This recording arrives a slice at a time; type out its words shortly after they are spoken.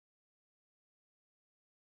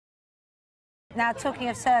Now, talking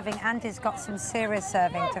of serving, Andy's got some serious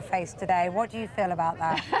serving to face today. What do you feel about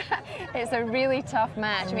that? It's a really tough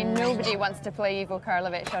match. I mean, nobody wants to play Ivo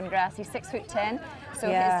Karlovic on grass. He's 6'10", so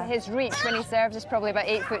his reach when he serves is probably about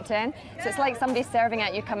 8'10". So it's like somebody serving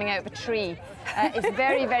at you coming out of a tree. It's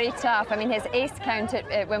very, very tough. I mean, his ace count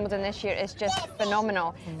at Wimbledon this year is just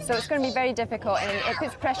phenomenal. So it's going to be very difficult, and it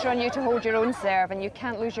puts pressure on you to hold your own serve, and you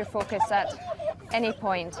can't lose your focus at any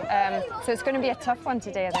point. So it's going to be a tough one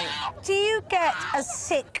today, I think. Do you get as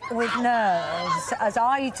sick with nerves as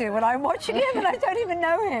I do when I'm watching him and I don't even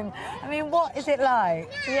know him? I mean, what is it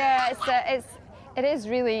like? Yeah, it is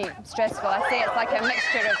really stressful. I say it's like a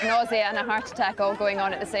mixture of nausea and a heart attack all going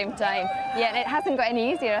on at the same time. Yeah, and it hasn't got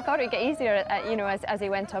any easier. I thought it would get easier, you know, as he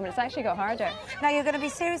went on, but it's actually got harder. Now, you're going to be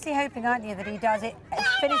seriously hoping, aren't you, that he does it,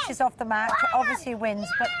 finishes off the match, obviously wins,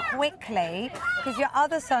 but quickly, because your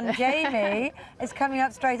other son, Jamie, is coming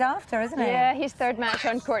up straight after, isn't he? Yeah, his third match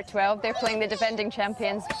on court 12. They're playing the defending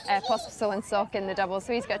champions, Pospisil and Sock in the doubles,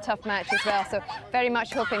 so he's got a tough match as well. So very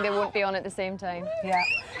much hoping they won't be on at the same time. Yeah.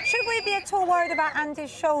 Should we be at all worried about Andy's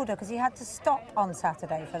shoulder, because he had to stop on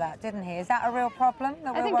Saturday for that, didn't he? Is that a real problem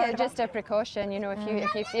that I think it's just a precaution. You know,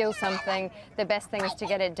 if you feel something, the best thing is to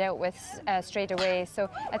get it dealt with straight away. So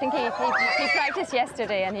I think he practiced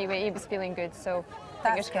yesterday and he was feeling good. So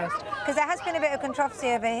fingers crossed. Because there has been a bit of controversy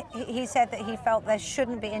over. He said that he felt there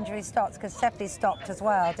shouldn't be injury stops because Shephard stopped as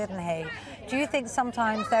well, didn't he? Do you think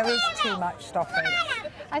sometimes there is too much stoppage?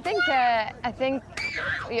 I think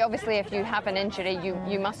obviously if you have an injury,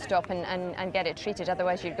 you must stop and get it treated.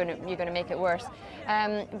 Otherwise, you're going to make it worse.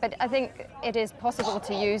 But I think it is possible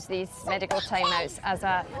to use these medical timeouts as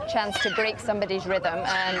a chance to break somebody's rhythm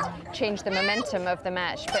and change the momentum of the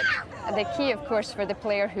match. But the key, of course, for the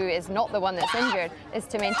player who is not the one that's injured is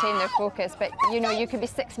to maintain their focus. But you know, you could be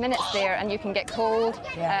 6 minutes there and you can get cold,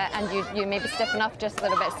 and you maybe stiffen up just a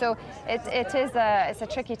little bit. So it's a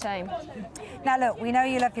tricky time. Now look, we know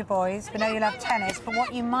you love your boys, we know you love tennis, but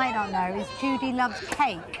what you might not know is Judy loves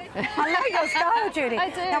cake. I know your style, Judy.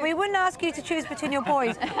 I do. Now, we wouldn't ask you to choose between your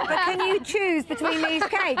boys, but can you choose between these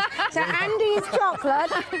cakes? So Andy is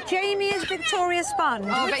chocolate, Jamie is Victoria sponge.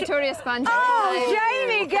 Oh, Victoria sponge. Oh,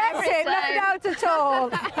 Jamie gets it, no doubt at all.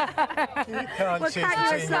 You can't choose between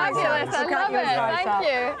fabulous, I love it, thank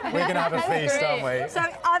you. We're going to have a feast, aren't we? So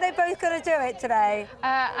are they both going to do it today?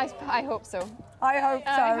 I hope so. I hope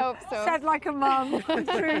so. I hope so. Said like a mum, with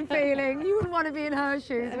true feeling. You wouldn't want to be in her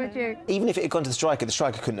shoes, would you? Even if it had gone to the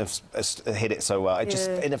striker couldn't have hit it so well. It just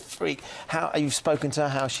in a freak. How have you spoken to her?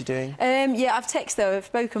 How's she doing? Yeah, I've texted her. I've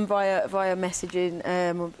spoken via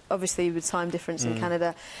messaging. Obviously with time difference in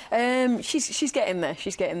Canada. She's getting there.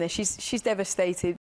 She's getting there. She's devastated.